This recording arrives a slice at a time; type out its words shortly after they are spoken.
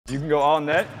You can go all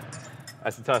net.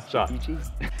 That's a tough shot.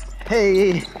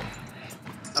 Hey.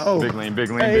 Oh. Big lean, big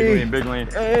lean, Hey. big lean, big lean.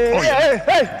 Hey, Oh,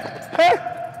 yeah.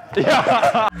 hey.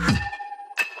 Yeah.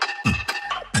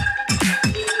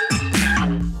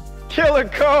 Killer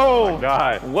Cole.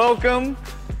 God. Welcome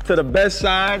to the best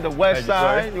side, the west Thank you,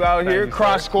 side. sir. You out Thank here, you,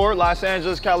 cross sir. court, Los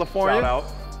Angeles, California. Shout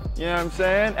out. You know what I'm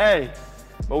saying? Hey,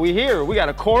 but we here. We got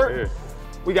a court. Here.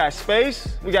 We got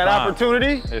space. We got Time.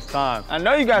 opportunity. It's time. I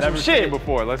know you got Never some seen shit. it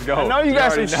before. Let's go. I know you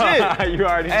got some shit. You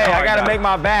already know. Hey, I gotta make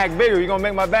my bag bigger. You gonna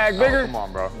make my bag bigger? Oh, come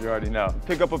on, bro. You already know.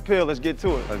 Pick up a pill. Let's get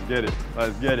to it. Let's get it.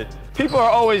 Let's get it. People are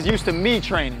always used to me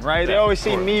training, right? They Yeah, always of see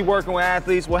course. me working with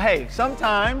athletes. Well, hey,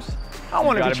 sometimes I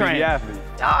want to be Be training. the athlete.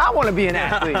 I want to be an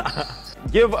athlete.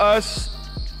 Give us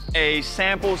a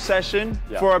sample session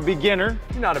for a beginner.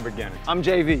 You're not a beginner. I'm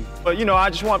JV. But you know, I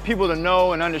just want people to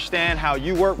know and understand how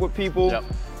you work with people. Yep.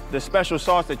 The special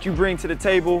sauce that you bring to the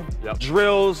table. Yep.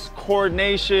 Drills,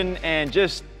 coordination, and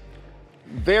just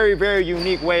very, very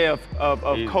unique way of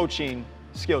coaching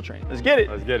skill training. Let's get it.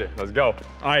 Let's get it. Let's go.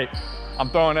 All right. I'm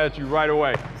throwing at you right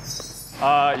away.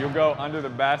 You'll go under the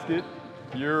basket.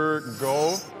 Your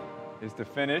goal is to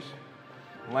finish,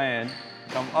 land,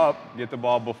 come up, get the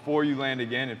ball before you land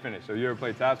again and finish. So you ever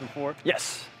played taps before?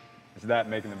 Yes. It's that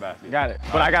making the basket. Got it.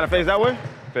 But I gotta face that way?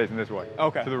 Facing this way.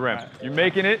 Okay. To the rim. All right. You're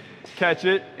making it, catch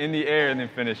it in the air, and then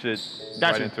finish it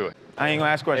Got right you. into it. I ain't gonna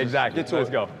ask questions. Exactly. Get to Let's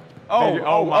it. go. Oh, Figure-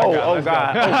 oh, my oh, God. oh, Let's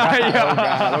God. go. Oh, God. Yeah. Oh,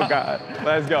 God. Oh, God.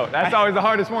 Let's go. That's always the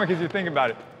hardest one because you think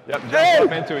about it. Yep, jump Hey.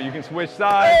 up into it. You can switch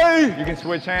sides. Hey. You can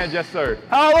switch hands. Yes, sir.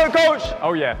 How are coach?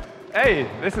 Oh, yeah. Hey,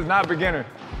 this is not beginner.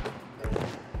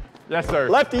 Yes, sir.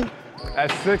 Lefty.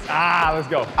 That's 6. Ah, let's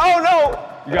go. Oh,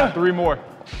 no. You got 3 more.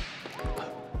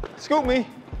 Scoop me.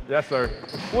 Yes, sir.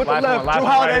 With the last left. one, last Jrue one right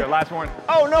Holiday. here, last one.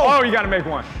 Oh, no. Oh, you got to make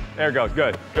one. There it goes.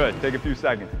 Good, good. Take a few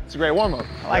seconds. It's a great warm-up.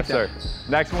 I like Yes, that.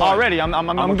 sir. Next one. Already, I'm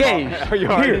I'ma engaged. call- you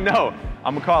already Here. know.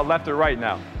 I'm going to call it left or right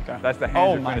now. Okay. That's the hands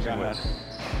Oh, you're my finishing God. with.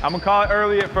 I'm going to call it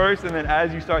early at first, and then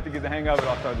as you start to get the hang of it,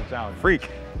 I'll start the challenge. Freak.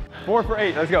 4 for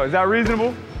 8. Let's go. Is that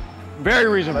reasonable? Very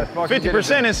reasonable. Let's fucking get it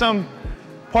 50% in some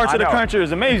parts I of the know. country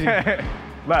is amazing.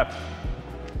 Left.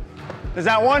 Is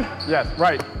that one? Yes.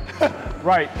 Right.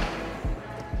 Right.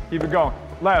 Keep it going.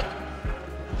 Left.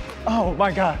 Oh,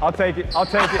 my God. I'll take it. I'll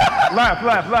take it. Left,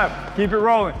 left, left. Keep it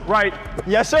rolling. Right.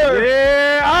 Yes, sir.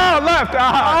 Yeah. Oh, left.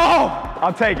 Ah. Oh.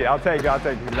 I'll take it. I'll take it. I'll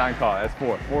take it. Because I can call it. That's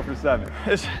 4. 4 for 7.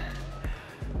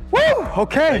 Woo,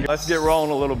 okay. Let's get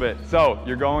rolling a little bit. So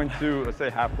you're going to, let's say,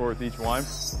 half court with each one.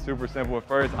 Super simple at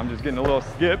first. I'm just getting a little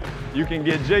skip. You can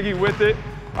get jiggy with it,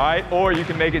 all right? Or you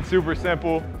can make it super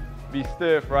simple. Be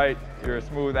stiff, right? You're a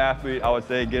smooth athlete. I would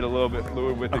say get a little bit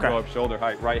fluid with it. Okay. Go up shoulder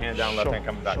height, right hand down, left hand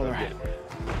coming back. Shoulder Let's get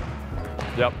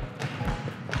it. Yep.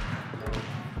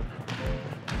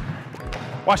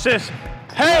 Watch this.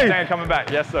 Left Hey. hand coming back.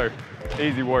 Yes, sir.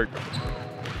 Easy work.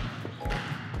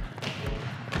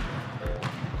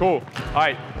 Cool. All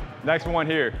right. Next one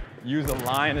here. Use a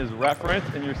line as reference,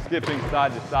 and you're skipping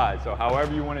side to side. So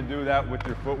however you want to do that with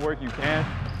your footwork, you can.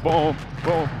 Boom,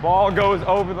 boom. Ball goes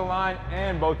over the line,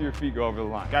 and both of your feet go over the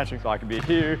line. Got you. So I could be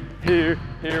here, here,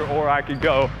 here, or I could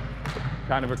go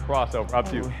kind of a crossover. Up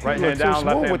to you. Right hand down,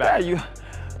 left hand back.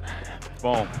 That.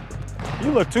 Boom.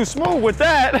 You look too smooth with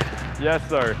that. Yes,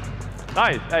 sir.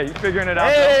 Nice. Hey, you figuring it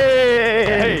out?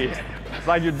 Hey. Hey. It's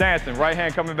like you're dancing. Right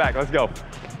hand coming back. Let's go.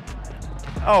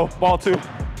 Oh, ball 2.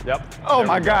 Yep. Oh, There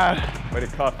my we go. God. Way to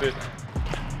cuff it.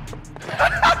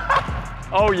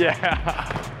 Oh,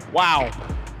 yeah. Wow.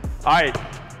 All right.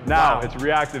 Now, Wow. it's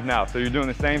reactive now. So you're doing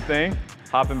the same thing,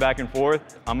 hopping back and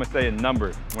forth. I'm going to say a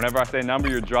number. Whenever I say number,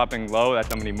 you're dropping low. That's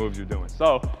how many moves you're doing.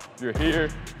 So if you're here,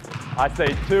 I say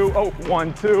 2. Oh,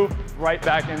 1, 2. Right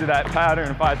back into that pattern.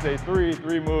 If I say 3,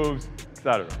 3 moves,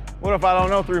 etc. What if I don't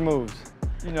know 3 moves?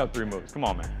 You know 3 moves. Come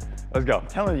on, man. Let's go. I'm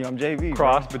telling you, I'm JV.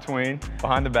 Cross between,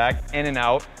 behind the back, in and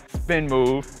out, spin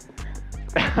move.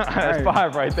 That's Right.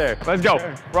 5 right there. Let's go.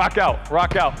 Okay. Rock out,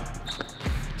 rock out.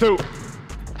 2.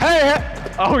 Hey.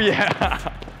 Oh,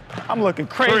 yeah. I'm looking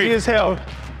crazy 3. as hell.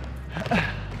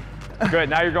 Good,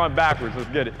 now you're going backwards. Let's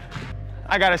get it.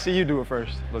 I gotta see you do it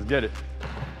first. Let's get it.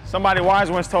 Somebody wise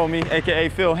once told me, AKA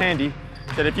Phil Handy,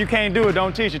 that if you can't do it,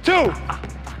 don't teach it. 2,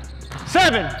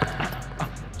 7.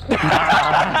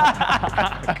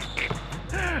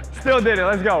 Still did it,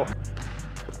 let's go.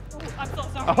 Oh, I'm so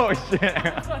sorry. Oh, shit.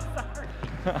 I'm so sorry.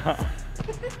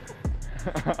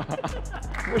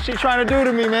 What's she trying to do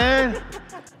to me, man?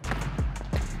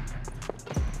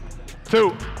 2.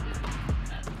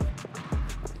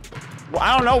 Well,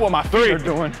 I don't know what my feet 3. are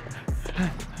doing.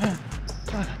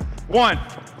 1.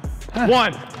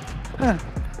 1.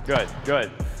 Good,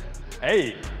 good.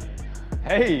 Hey.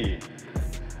 Hey.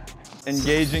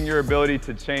 engaging your ability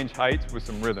to change heights with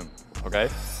some rhythm, okay?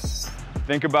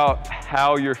 Think about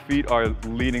how your feet are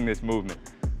leading this movement.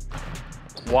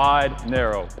 Wide,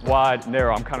 narrow, wide,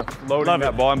 narrow. I'm kind of floating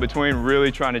that ball in between,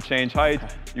 really trying to change height.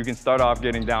 You can start off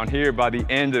getting down here. By the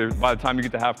end, or by the time you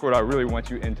get to half court, I really want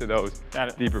you into those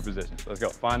deeper positions. Let's go.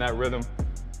 Find that rhythm.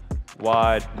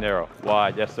 Wide, narrow,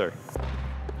 wide, yes sir.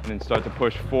 And then start to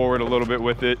push forward a little bit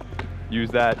with it. Use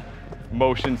that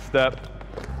motion step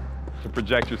to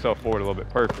project yourself forward a little bit.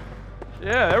 Perfect.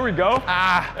 Yeah, there we go.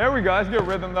 There we go. That's good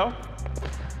rhythm though.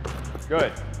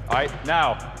 Good. All right,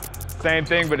 now, same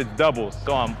thing, but it's doubles.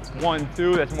 So I'm 1,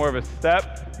 2, that's more of a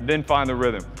step, then find the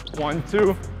rhythm. 1,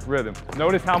 2, rhythm.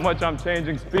 Notice how much I'm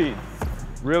changing speed.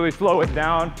 Really slow it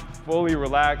down, fully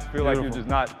relax, feel like you're just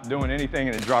not doing anything,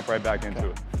 and then drop right back into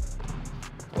it.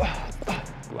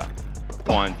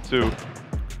 1, 2,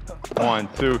 1,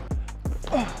 2.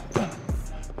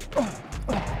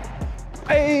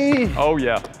 Hey! Oh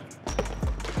yeah.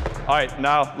 All right,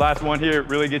 now last one here,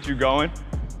 really get you going.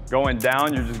 Going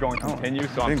down, you're just going to continue.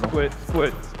 So I'm split,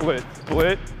 split, split,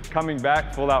 split. Coming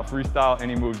back, full out freestyle,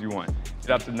 any moves you want.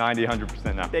 Get up to 90,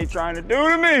 100% now. They trying to do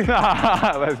to me.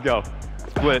 Let's go.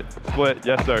 Split, split,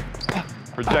 yes sir.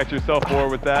 Project yourself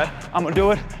forward with that. I'm gonna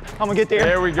do it. I'm gonna get there.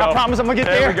 There we go. I promise I'm gonna get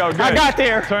there. There we go, good. I got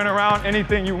there. Turn around,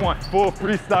 anything you want. Full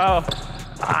freestyle.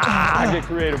 Get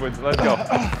creative with it, let's go.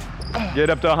 Get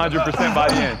up to 100% by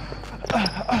the end.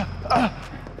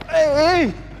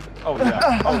 Hey! Oh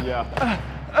yeah, oh yeah.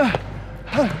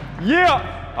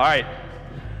 Yeah! All right,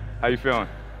 how you feeling?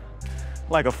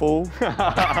 Like a fool.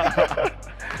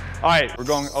 All right, we're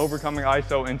going overcoming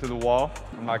ISO into the wall.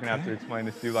 I'm not gonna have to explain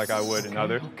this to you like I would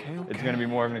another. It's gonna be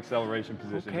more of an acceleration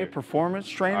position here. Performance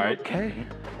trainer, All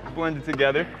right. Blend it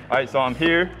together. All right, so I'm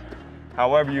here.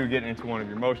 However you get into one of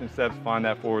your motion steps, find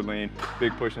that forward lean,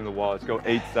 big push in the wall. Let's go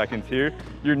 8 seconds here.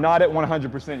 You're not at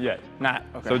 100% yet.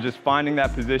 So just finding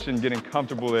that position, getting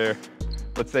comfortable there.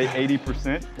 Let's say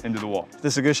 80% into the wall.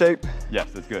 This a good shape?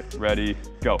 Yes, that's good. Ready,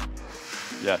 go.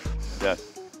 Yes,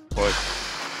 yes, push.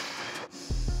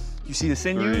 You see the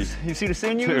sinews? 3, you see the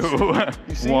sinews?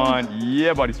 2, 1.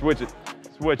 Yeah, buddy, switch it.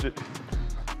 Switch it.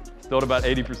 Still at about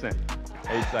 80%.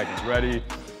 8 seconds. Ready,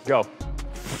 go. 8,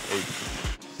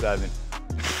 7,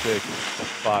 6,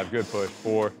 5. Good push.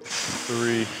 4,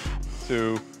 3,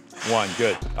 2, 1.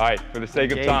 Good. All right, for the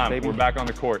sake of time, we're back on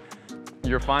the court.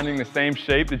 You're finding the same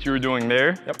shape that you were doing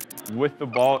there with the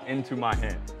ball into my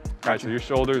hand. All right, so your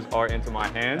shoulders are into my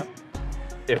hands.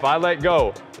 If I let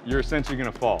go, you're essentially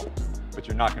gonna fall, but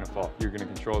you're not gonna fall. You're gonna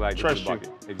control that, get to the bucket.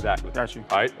 Exactly. Got you.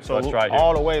 All right, so let's try here.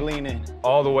 All the way lean in.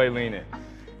 All the way lean in.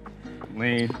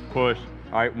 Lean, push.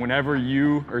 All right, whenever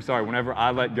I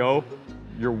let go,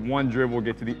 your one dribble will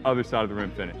get to the other side of the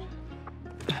rim finish.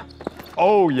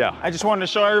 Oh yeah. I just wanted to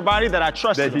show everybody that I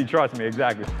trust that he trusts me,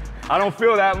 exactly. I don't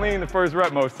feel that lean the first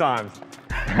rep most times.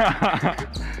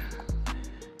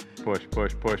 Push,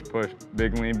 push, push, push.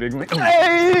 Big lean, big lean.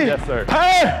 Hey! Yes, sir.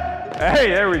 Hey! Hey,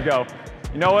 there we go.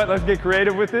 You know what? Let's get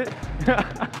creative with it.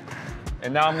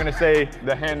 And now I'm gonna say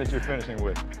the hand that you're finishing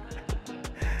with.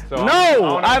 So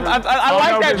no! I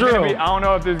like that drill. I don't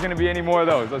know if there's gonna be any more of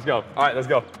those. Let's go. All right, let's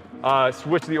go.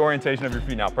 Switch the orientation of your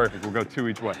feet now. Perfect. We'll go 2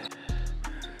 each way.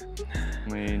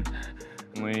 Lean,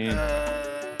 lean.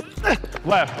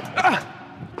 Left.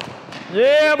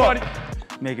 Yeah, buddy.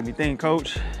 Making me think,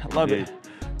 coach. I love it.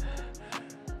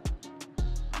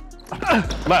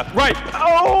 Left, right.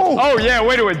 Oh! Oh yeah,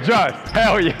 way to adjust.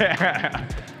 Hell yeah.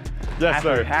 Yes,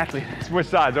 sir. Athlete. Switch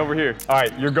sides over here. All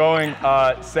right, you're going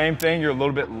same thing. You're a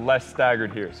little bit less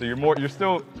staggered here. So you're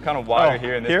still kind of wider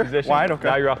here in this position. Wide, okay.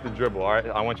 Now you're off the dribble. All right,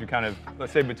 I want you kind of,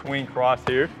 let's say between cross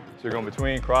here. So you're going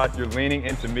between cross, you're leaning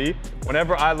into me.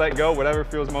 Whenever I let go, whatever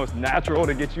feels most natural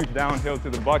to get you downhill to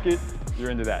the bucket, you're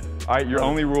into that. All right, your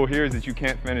only rule here is that you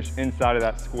can't finish inside of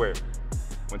that square.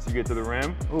 Once you get to the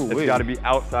rim, it's got to be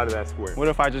outside of that square. What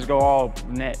if I just go all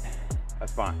net?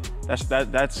 That's fine.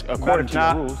 That's according to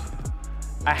the rules.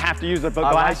 I have to use the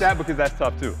glass. I like that because that's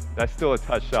tough too. That's still a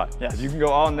touch shot. Yes. If you can go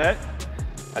all net,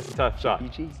 that's a tough shot.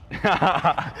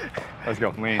 Let's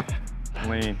go, lean,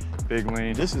 lean, big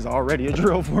lean. This is already a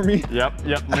drill for me. Yep,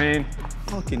 yep, lean.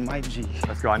 Fucking Mike G.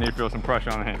 Let's go, I need to feel some pressure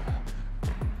on the hand.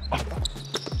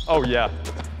 Oh yeah.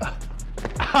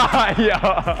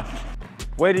 Yeah.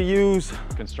 Way to use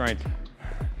constraints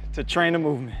to train the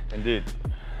movement. Indeed.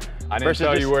 I didn't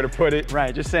tell you where to put it.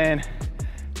 Right, just saying,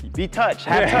 be touch,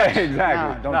 have touch.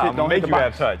 Exactly. Don't make you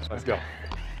have touch. Let's go.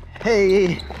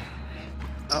 Hey.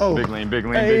 Oh. Big lean, big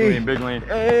lean, hey. big lean, big lean.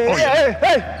 Hey, oh, yeah.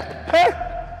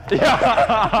 hey.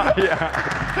 Yeah.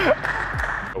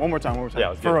 Yeah. One more time. Yeah,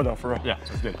 let's for real though, for real. Yeah,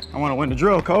 that's good. I want to win the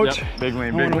drill, coach. Yep. Big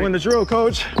lean, big lean. I want to win the drill,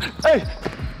 coach. Hey.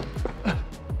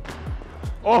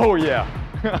 Oh, yeah.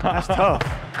 That's tough.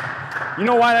 You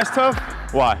know why that's tough?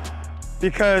 Why?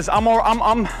 Because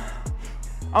I'm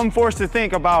forced to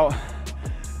think about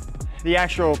the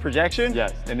actual projection.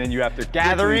 Yes, and then you have to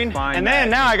gathering, and then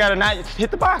now I gotta not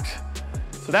hit the box.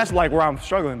 So that's like where I'm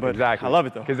struggling, but exactly. I love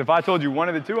it though. Because if I told you one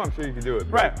of the two, I'm sure you could do it.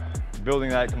 Right.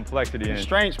 Building that complexity in.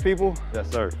 Constraints, people.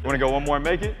 Yes, sir. You wanna go one more and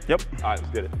make it? Yep. All right,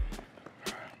 let's get it.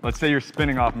 Let's say you're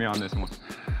spinning off me on this one.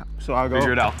 So I'll go.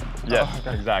 Figure it out. Yes,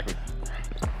 okay. exactly.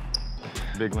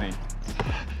 Big lean.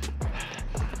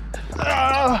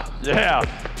 Yeah.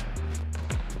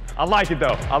 I like it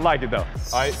though. I like it though.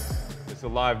 All right, it's a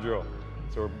live drill.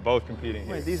 So we're both competing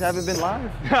here. Wait, these haven't been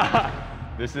live?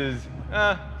 This is,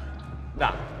 nah.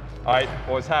 All right,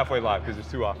 well, it's halfway live because there's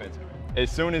 2 offenses.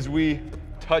 As soon as we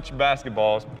touch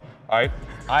basketballs, all right,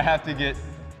 I have to get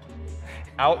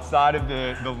outside of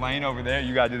the lane over there.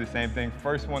 You gotta do the same thing.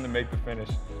 First one to make the finish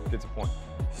gets a point.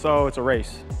 So it's a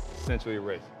race. Essentially a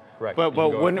race, correct. But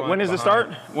when is the start?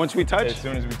 Once we touch? As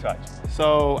soon as we touch.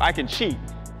 So I can cheat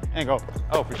and go.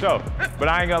 Oh, for sure. But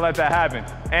I ain't gonna let that happen.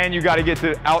 And you gotta get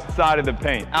to outside of the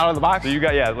paint. Out of the box? So you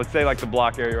got, yeah, let's say like the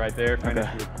block area right there. Finish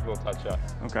Okay. with a little touch shot.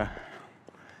 Okay.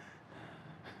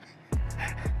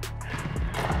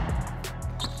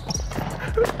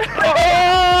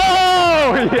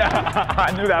 Oh, yeah,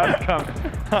 I knew that was coming.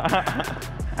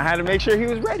 I had to make sure he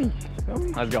was ready.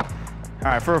 Let's go. All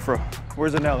right, for real.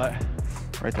 Where's the nail at?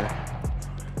 Right there.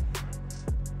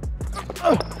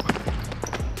 Oh.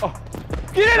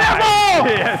 Get in there, ball!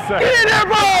 Yes, sir. Get in there,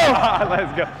 ball!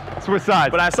 Let's go. Switch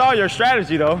sides. But I saw your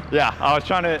strategy, though. Yeah, I was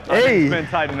trying to spin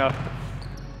tight enough.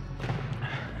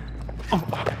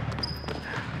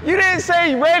 You didn't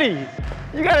say ready.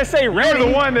 You gotta say ready. You're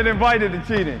the one that invited the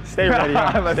cheating. Stay ready.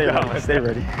 Huh? Let's Stay go. ready. Stay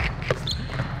ready.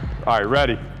 All right,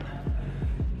 ready.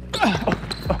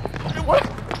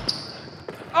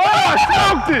 Oh,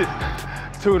 I smoked it!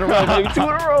 2 in a row, baby. 2 in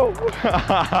a row.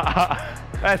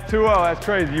 That's 2-0. That's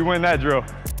crazy. You win that drill.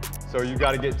 So you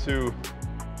got to get to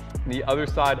the other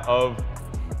side of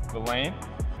the lane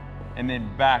and then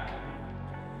back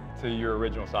to your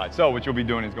original side. So what you'll be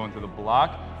doing is going to the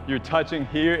block. You're touching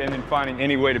here and then finding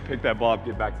any way to pick that ball up,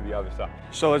 get back to the other side.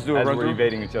 So let's do a As run we're through.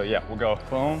 evading each other. Yeah, we'll go.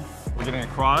 Boom. We're getting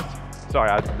across. Sorry,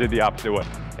 I did the opposite way.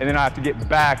 And then I have to get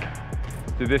back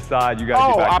to this side. You got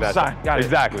to get back to that opposite side. Got it.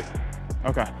 Exactly.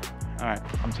 Okay. All right.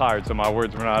 I'm tired, so my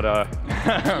words were not.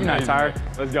 You're not tired?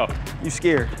 Let's go. You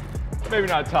scared? Maybe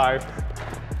not tired.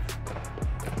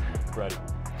 Ready.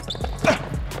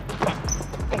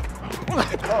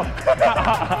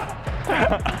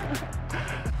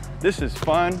 This is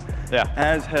fun. Yeah.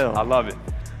 As hell. I love it.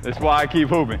 That's why I keep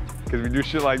hooping, because we do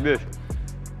shit like this.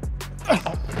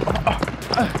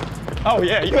 Oh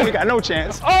yeah, you ain't got no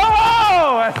chance.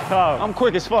 Oh, that's tough. I'm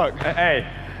quick as fuck. Hey,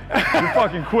 you're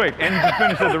fucking quick, and you can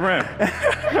finish at the rim.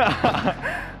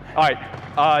 All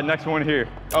right, next one here.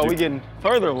 Oh, we getting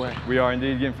further away. We are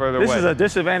indeed getting further This away. is a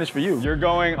disadvantage for you. You're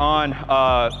going on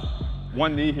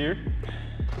one knee here.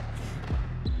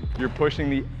 You're pushing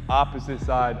the opposite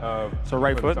side of So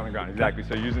right foot? on the ground. Exactly.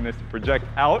 So using this to project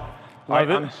out.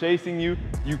 Love it. I'm chasing you.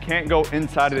 You can't go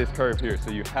inside of this curve here, so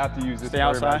you have to use this Stay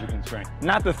curve outside? as a constraint.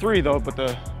 Not the 3 though, but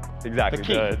the Exactly. The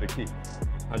key. The key.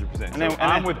 100%. then- So and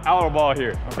I'm then- without a ball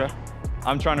here. Okay.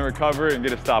 I'm trying to recover and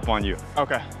get a stop on you.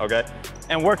 Okay. Okay.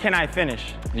 And where can I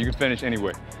finish? You can finish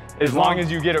anywhere. As long as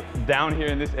you get it down here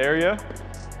in this area,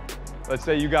 let's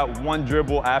say you got one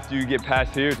dribble after you get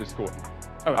past here to score.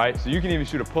 All right, so you can even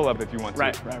shoot a pull-up if you want to.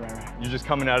 Right. You're just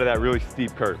coming out of that really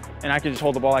steep curve. And I can just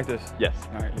hold the ball like this? Yes.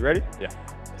 All right, you ready? Yeah.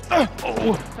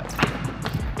 Oh.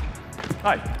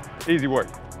 Nice, easy work.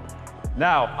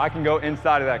 Now, I can go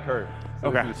inside of that curve.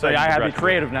 Okay, this is the so I second have to be progression.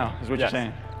 creative now, is what Yes. you're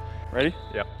saying. Ready?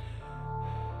 Yep.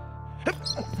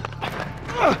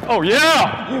 Oh,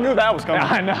 yeah! You knew that was coming.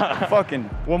 I know. Fucking.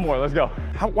 One more, let's go.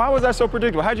 Why was that so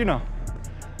predictable? How'd you know?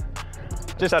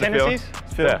 Just Had a feel. tendencies?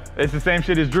 Feel. Yeah, it's the same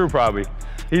shit as Jrue probably.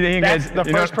 He That's gets, the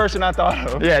you know- first person I thought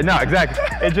of. Yeah, no, exactly.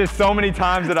 It's just so many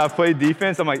times that I've played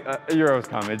defense, I'm like, Euro's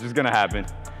coming, it's just gonna happen.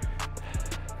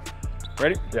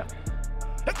 Ready? Yeah.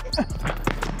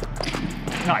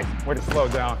 Nice, way to slow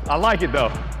down. I like it though.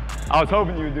 I was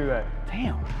hoping you would do that.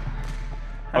 Damn.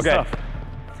 That's Okay, tough.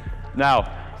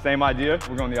 now, same idea,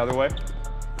 we're going the other way.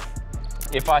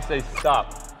 If I say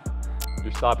stop,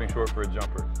 you're stopping short for a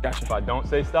jumper. Gotcha. If I don't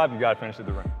say stop, you gotta finish at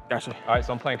the rim. Gotcha. All right,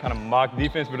 so I'm playing kind of mock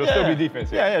defense, but it'll still be defense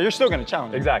here. Yeah, you're still gonna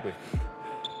challenge me. Exactly.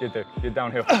 Get there, get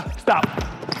downhill. Stop.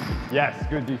 Yes,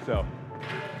 good decel.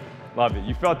 Love it.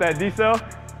 You felt that decel?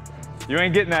 You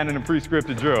ain't getting that in a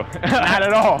pre-scripted drill. Not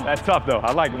at all. That's tough though.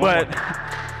 I like it. But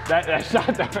that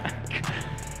shot though.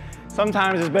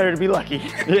 sometimes it's better to be lucky.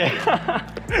 Yeah.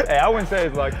 Hey, I wouldn't say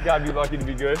it's lucky. You gotta be lucky to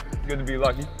be good. It's good to be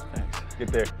lucky. Thanks.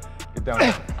 Get there. Get down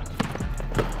there.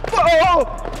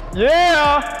 Oh!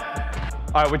 Yeah!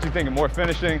 All right, what you thinking? More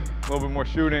finishing, a little bit more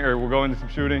shooting, or we'll go into some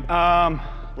shooting?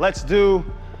 Let's do,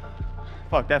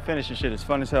 fuck, that finishing shit is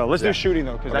fun as hell. Let's do shooting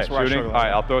though, because that's where shooting. I struggle. All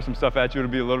right, I'll throw some stuff at you.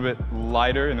 It'll be a little bit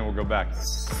lighter, and then we'll go back.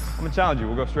 I'm gonna challenge you.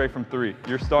 We'll go straight from 3.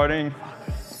 You're starting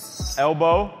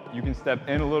elbow. You can step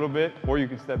in a little bit, or you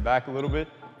can step back a little bit.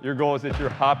 Your goal is that you're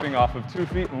hopping off of 2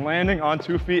 feet and landing on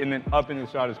 2 feet and then up into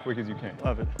the shot as quick as you can.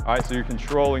 Love it. All right, so you're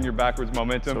controlling your backwards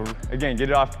momentum. So, again, get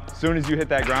it off. As soon as you hit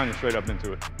that ground, you're straight up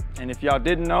into it. And if y'all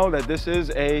didn't know that this is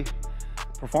a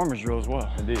performance drill as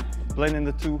well. Indeed. Blending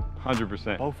the two.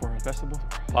 100%. Both are best of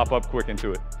both. Pop up quick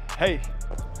into it. Hey.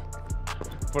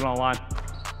 Put it on line.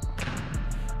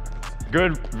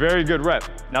 Good, very good rep.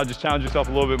 Now just challenge yourself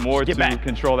a little bit more to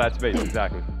control that space.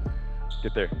 Exactly.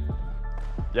 Get there.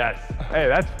 Yes.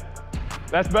 Hey,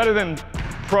 that's better than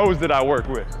pros that I work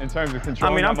with in terms of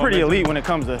controlling. I mean, I'm pretty elite when it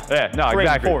comes to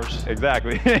exactly. force.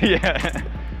 Exactly. Yeah.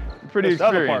 Pretty experienced. The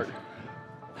other part.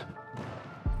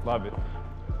 Love it.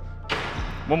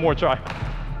 One more try.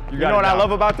 You know what I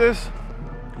love about this?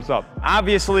 What's up?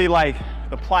 Obviously, like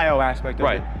the plyo aspect of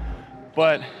it.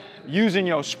 But using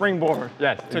your springboard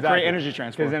to create energy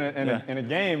transfer. Because in a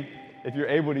game, if you're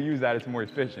able to use that, it's more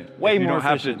efficient. Way you more don't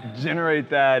efficient. Have to generate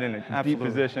that in a deep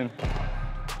position.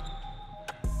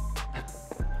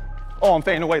 Oh, I'm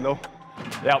fading away though.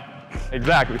 Yep,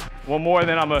 exactly. One more,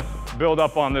 then I'm gonna build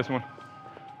up on this one.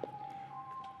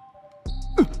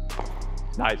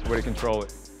 Nice, way to control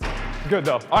it. Good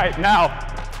though. All right, now,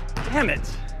 damn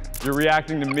it. You're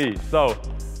reacting to me. So,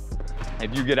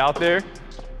 if you get out there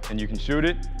and you can shoot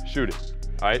it, shoot it.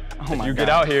 All right? Oh if you get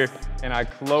out here and I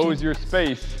close your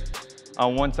space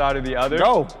on one side or the other.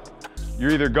 Go.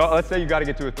 You're either go. Let's say you got to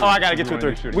get to a 3. Oh, I got to get to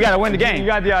a 3. We got to win the game. You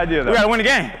got the idea though. We got to win the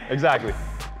game. Exactly.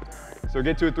 So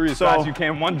get to a 3 as fast as you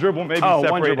can. One dribble, maybe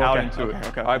separate out into it.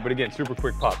 Okay. All right, but again, super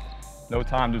quick pop. No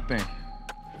time to think.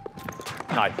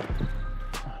 Nice.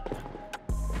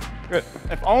 Good.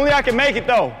 If only I can make it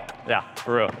though. Yeah,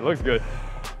 for real. It looks good.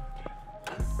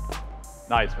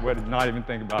 Nice. Way to not even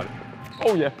think about it.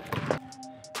 Oh yeah.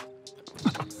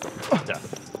 Yeah.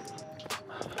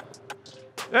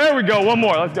 There we go. One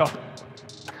more. Let's go.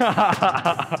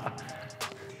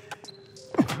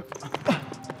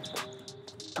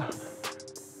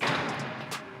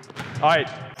 All right.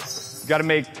 You got to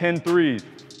make 10 threes.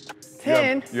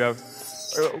 10? You have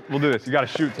we'll do this. You got to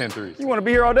shoot 10 threes. You want to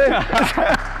be here all day?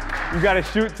 You got to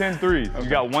shoot 10 threes. Okay. You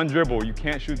got one dribble. You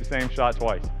can't shoot the same shot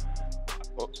twice.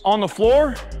 On the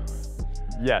floor?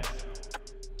 Yes.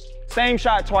 Same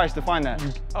shot twice, define that.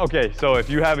 Okay, so if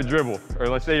you have a dribble, or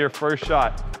let's say your first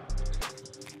shot,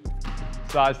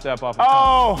 side step off the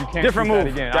top. You can't different shoot move.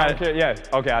 That again. Got I don't care. Yeah,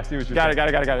 okay, I see what you're saying. Got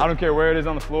it. I don't care where it is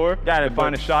on the floor. Got it.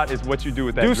 Define a shot is what you do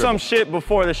with that Do dribble. some shit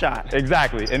before the shot.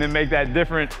 Exactly, and then make that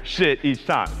different shit each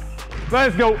time.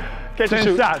 Let's go. Catch and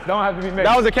shoot. 10 shots, don't have to be made.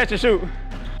 That was a catch and shoot.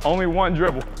 Only one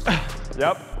dribble.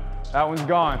 Yep, that one's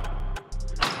gone.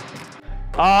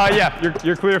 Yeah,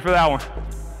 you're clear for that one.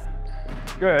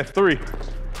 Good, that's 3.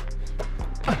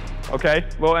 Okay,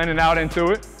 a little in and out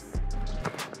into it.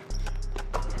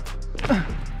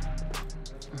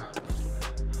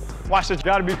 Watch this.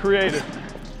 Gotta be creative.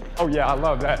 Oh yeah, I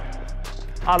love that.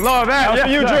 I love that. That was for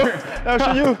you, Jrue. That was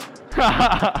for you.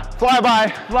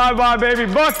 Fly by, baby.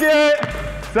 Bucket.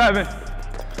 7.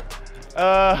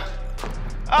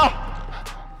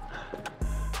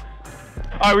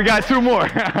 All right, we got 2 more.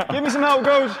 Give me some help,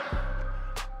 coach.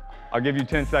 I'll give you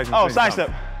 10 seconds. Oh, side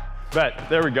step. Bet.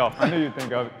 There we go. I knew you'd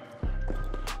think of it.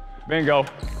 Bingo.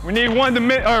 We need one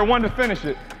to finish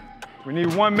it. We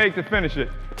need one make to finish it.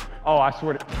 Oh, I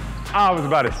swear to, I was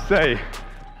about to say.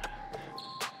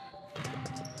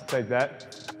 Take that.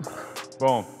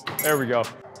 Boom. There we go.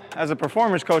 As a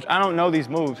performance coach, I don't know these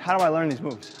moves. How do I learn these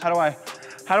moves? How do I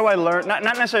learn, not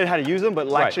necessarily how to use them, but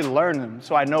actually learn them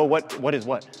so I know what is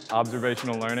what?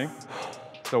 Observational learning.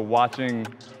 So watching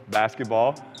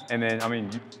basketball, and then, I mean,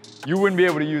 you wouldn't be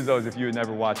able to use those if you had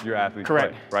never watched your athletes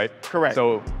play, right? Correct.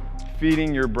 So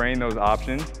feeding your brain those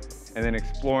options, and then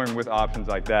exploring with options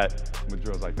like that, with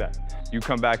drills like that. You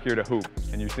come back here to hoop,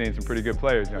 and you're seeing some pretty good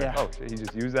players. You're like, oh, shit, he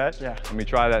just used that? Yeah. Let me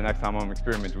try that next time I'm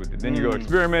experimenting with it. Then you go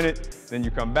experiment it, then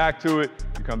you come back to it,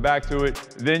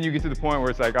 then you get to the point where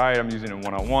it's like, all right, I'm using it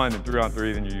 1-on-1, then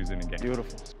 3-on-3, then you're using it in game.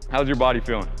 Beautiful. How's your body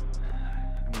feeling?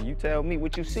 I mean, you tell me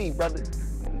what you see, brother.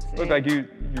 Looks like you're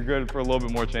good for a little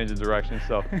bit more change of direction,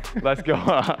 so let's go.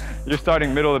 You're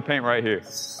starting middle of the paint right here.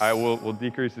 All right, we'll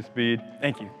decrease the speed.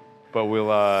 Thank you. But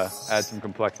we'll add some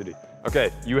complexity.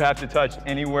 Okay, you have to touch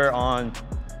anywhere on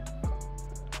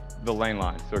the lane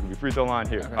line. So it could be free throw line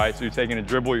here. All right, so you're taking a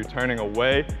dribble, you're turning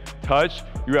away, touch.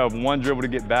 You have 1 dribble to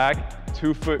get back,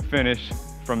 2-foot finish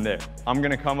from there. I'm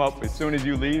gonna come up as soon as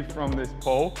you leave from this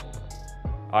pole.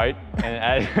 All right,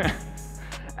 and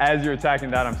as you're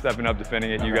attacking that, I'm stepping up,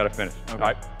 defending it, you gotta finish. All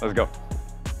right, let's go.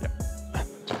 Yeah.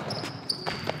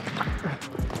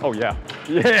 Oh yeah,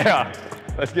 yeah.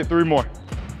 Let's get 3 more.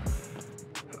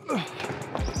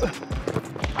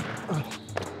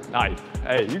 Nice.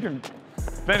 Hey, you can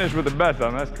finish with the best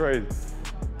of them. That's crazy.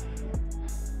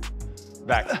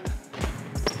 Back.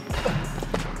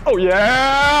 Oh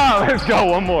yeah! Let's go.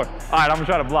 1 more. All right, I'm gonna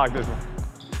try to block this one.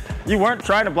 You weren't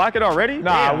trying to block it already?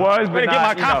 Nah, damn. I was, but get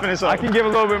my confidence up. I can give a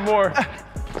little bit more.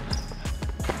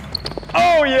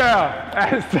 Oh yeah!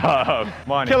 That's tough.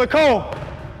 Money. Killer Cole.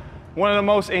 One of the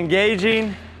most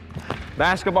engaging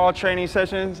basketball training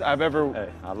sessions I've ever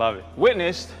I love it.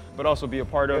 witnessed, but also be a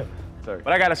part of. Sorry.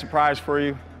 But I got a surprise for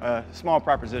you, a small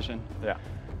proposition. Yeah.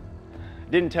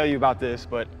 Didn't tell you about this,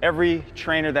 but every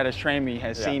trainer that has trained me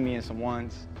has seen me in some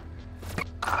ones.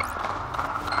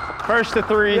 First to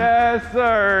 3. Yes,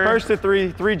 sir. First to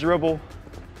 3, 3 dribble.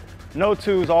 No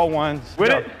 2s, all 1s.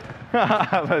 With it?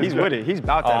 He's with it. He's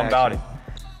about that. I'm about it.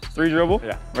 3 dribble?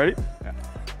 Yeah. Ready? Yeah.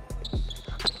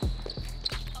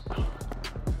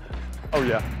 Oh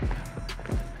yeah.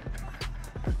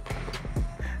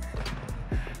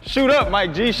 Shoot up,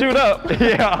 Mike G, shoot up.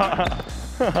 Yeah.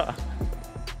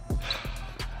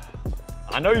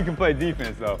 I know you can play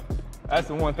defense though. That's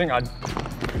the one thing 1.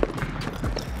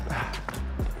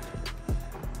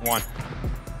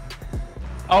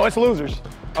 Oh, it's losers.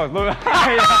 Oh, look.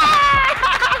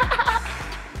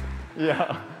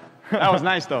 Yeah. That was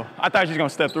nice though. I thought she was gonna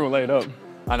step through and lay it up.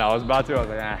 I know, I was about to. I was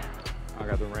like, I don't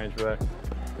got the range for that.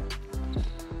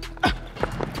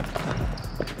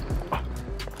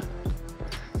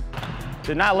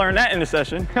 Did not learn that in the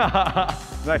session.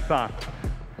 Next time.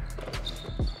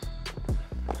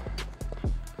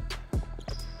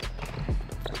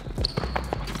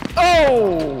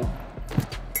 Oh!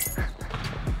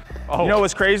 Oh! You know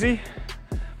what's crazy?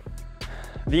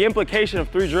 The implication of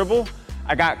 3 dribble,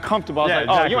 I got comfortable. I was like,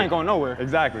 exactly. oh, you ain't going nowhere.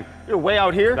 Exactly. You're way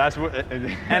out here. That's what.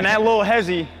 And that little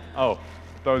hezzy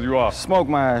throws you off. smoke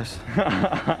my ass.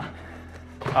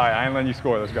 All right, I ain't letting you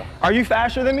score. Let's go. Are you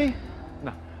faster than me?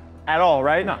 No. At all,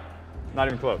 right? No. Not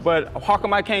even close. But how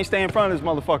come I can't stay in front of this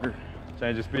motherfucker?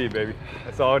 Change your speed, baby.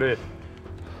 That's all it is.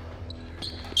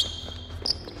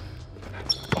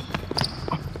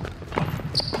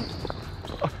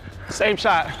 Same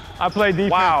shot. I play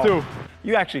defense too.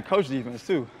 You actually coach defense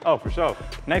too. Oh, for sure.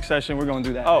 Next session, we're gonna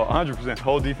do that. Oh, 100%.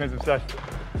 Whole defensive session.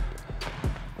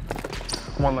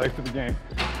 1 leg to the game.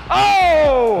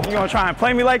 Oh! You gonna try and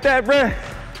play me like that, bruh?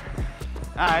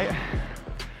 All right.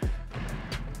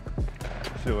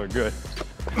 Still look good.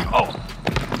 Oh!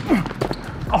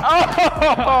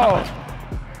 Oh!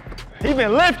 He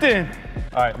been lifting.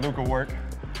 All right, Luka work.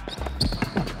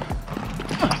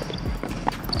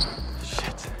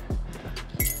 Shit.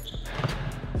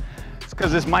 It's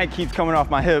because this mic keeps coming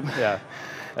off my hip. Yeah,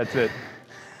 that's it.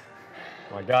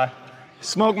 My guy.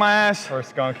 Smoke my ass. First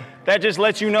skunk. That just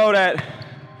lets you know that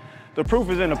the proof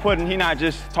is in the pudding. He not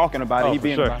just talking about it, he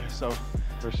being about it. So,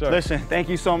 for sure. Listen, thank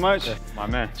you so much. My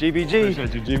man. GBG.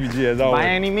 Appreciate you, GBG, as always. By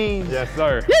any means. Yes,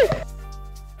 sir. Yee!